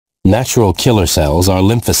Natural killer cells are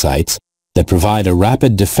lymphocytes that provide a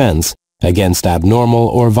rapid defense against abnormal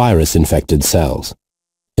or virus-infected cells.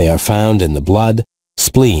 They are found in the blood,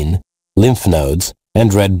 spleen, lymph nodes,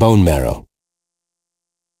 and red bone marrow.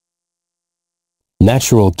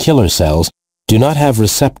 Natural killer cells do not have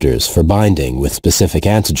receptors for binding with specific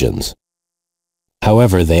antigens.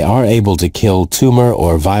 However, they are able to kill tumor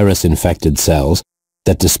or virus-infected cells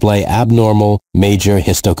that display abnormal major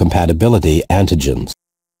histocompatibility antigens.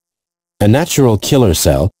 A natural killer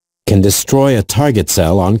cell can destroy a target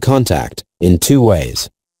cell on contact in two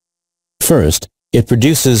ways. First, it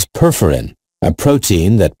produces perforin, a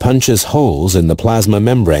protein that punches holes in the plasma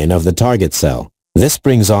membrane of the target cell. This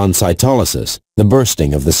brings on cytolysis, the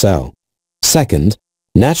bursting of the cell. Second,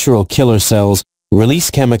 natural killer cells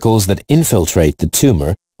release chemicals that infiltrate the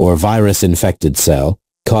tumor or virus-infected cell,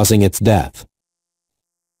 causing its death.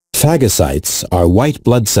 Phagocytes are white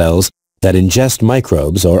blood cells that ingest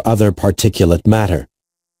microbes or other particulate matter.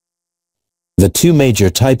 The two major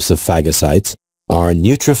types of phagocytes are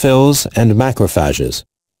neutrophils and macrophages.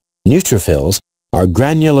 Neutrophils are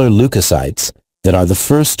granular leukocytes that are the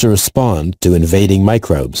first to respond to invading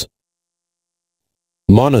microbes.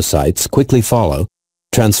 Monocytes quickly follow,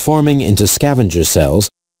 transforming into scavenger cells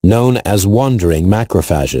known as wandering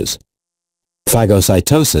macrophages.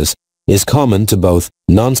 Phagocytosis is common to both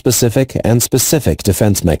nonspecific and specific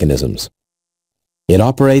defense mechanisms. It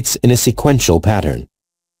operates in a sequential pattern.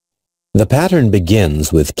 The pattern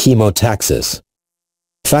begins with chemotaxis.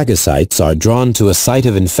 Phagocytes are drawn to a site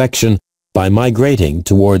of infection by migrating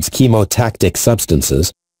towards chemotactic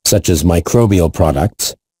substances such as microbial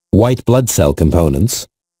products, white blood cell components,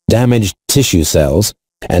 damaged tissue cells,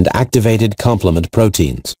 and activated complement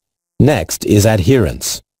proteins. Next is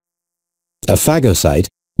adherence. A phagocyte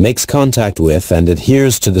makes contact with and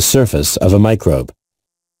adheres to the surface of a microbe.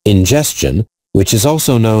 Ingestion, which is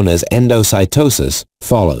also known as endocytosis,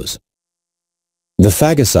 follows. The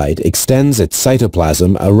phagocyte extends its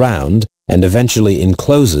cytoplasm around and eventually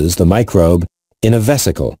encloses the microbe in a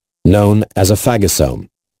vesicle known as a phagosome.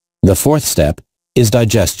 The fourth step is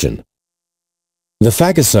digestion. The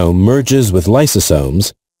phagosome merges with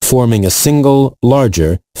lysosomes, forming a single,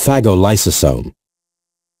 larger phagolysosome.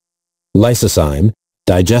 Lysozyme,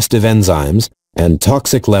 digestive enzymes, and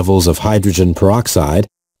toxic levels of hydrogen peroxide,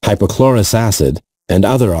 hypochlorous acid, and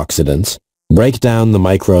other oxidants break down the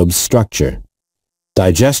microbe's structure.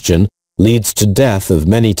 Digestion leads to death of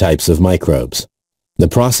many types of microbes. The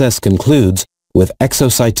process concludes with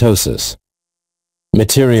exocytosis.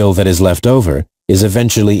 Material that is left over is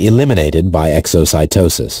eventually eliminated by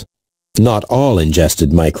exocytosis. Not all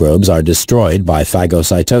ingested microbes are destroyed by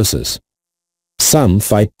phagocytosis. Some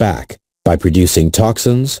fight back by producing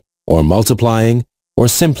toxins, or multiplying, or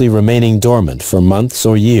simply remaining dormant for months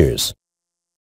or years.